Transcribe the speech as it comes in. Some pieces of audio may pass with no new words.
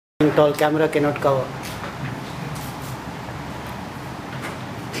Tall camera cannot cover.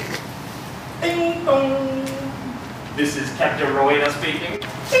 Ding dong. This is Captain Rowena speaking.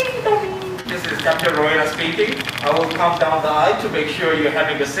 Ding dong. This is Captain Rowena speaking. I will count down the eye to make sure you're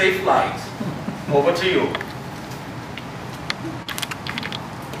having a safe flight. Over to you.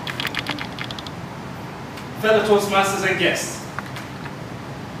 Fellow Toastmasters and guests,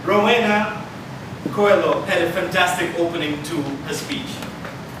 Rowena Coelho had a fantastic opening to her speech.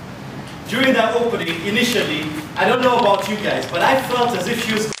 During that opening, initially, I don't know about you guys, but I felt as if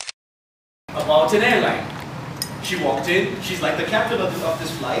she was about an airline. She walked in, she's like the captain of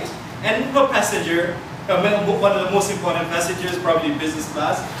this flight, and her passenger, one of the most important passengers, probably business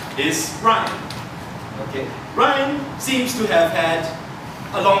class, is Ryan. Okay. Ryan seems to have had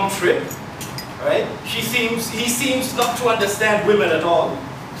a long trip. Right? He seems not to understand women at all.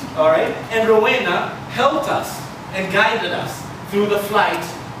 Alright? And Rowena helped us and guided us through the flight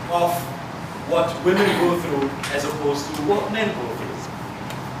of what women go through as opposed to what men go through.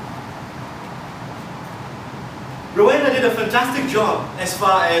 Rowena did a fantastic job as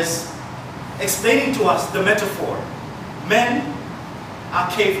far as explaining to us the metaphor. Men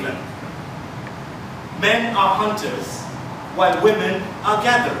are cavemen. Men are hunters, while women are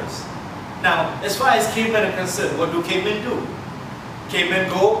gatherers. Now, as far as cavemen are concerned, what do cavemen do? Cavemen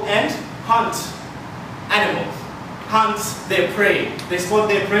go and hunt animals, hunt their prey. They spot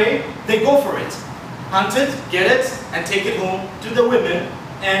their prey, they go for it. Hunt it, get it, and take it home to the women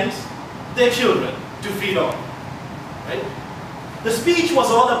and their children to feed on. Right? The speech was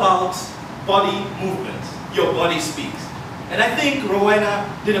all about body movement. Your body speaks. And I think Rowena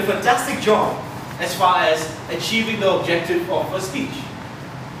did a fantastic job as far as achieving the objective of her speech.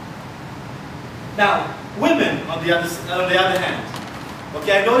 Now, women, on the other hand,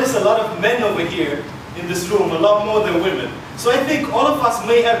 okay, I notice a lot of men over here in this room, a lot more than women. So I think all of us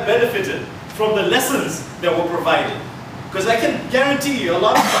may have benefited from the lessons that were provided. Because I can guarantee you, a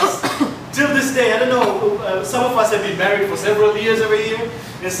lot of us, till this day, I don't know, some of us have been married for several years over here,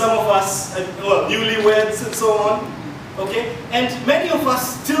 and some of us, newlyweds and so on. Okay? And many of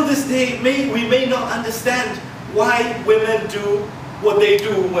us, till this day, we may not understand why women do what they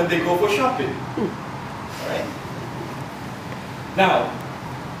do when they go for shopping. Alright? Now,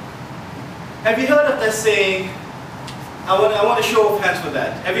 have you heard of that saying, I want a show of hands for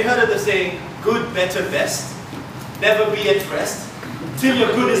that. Have you heard of the saying, good, better, best? Never be at rest, till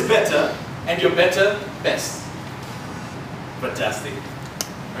your good is better, and your better, best. Fantastic.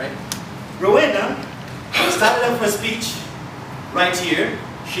 Right? Rowena started off her speech right here.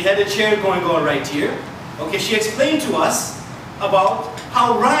 She had a chair going on right here. Okay, she explained to us about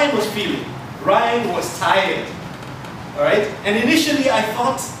how Ryan was feeling. Ryan was tired. Alright? And initially I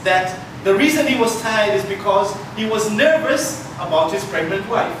thought that the reason he was tired is because he was nervous about his pregnant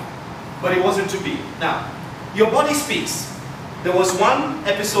wife. But it wasn't to be. Now, your body speaks. There was one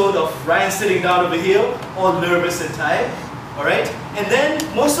episode of Ryan sitting down over here, all nervous and tired. Alright? And then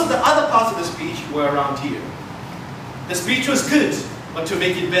most of the other parts of the speech were around here. The speech was good, but to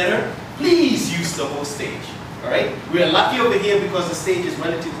make it better, please use the whole stage. Alright? We are lucky over here because the stage is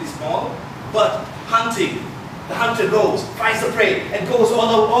relatively small, but hunting, the hunter goes, finds the prey, and goes all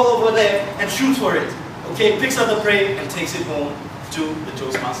over there and shoots for it. Okay? Picks up the prey and takes it home to the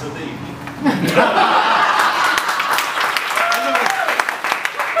Toastmaster of the evening.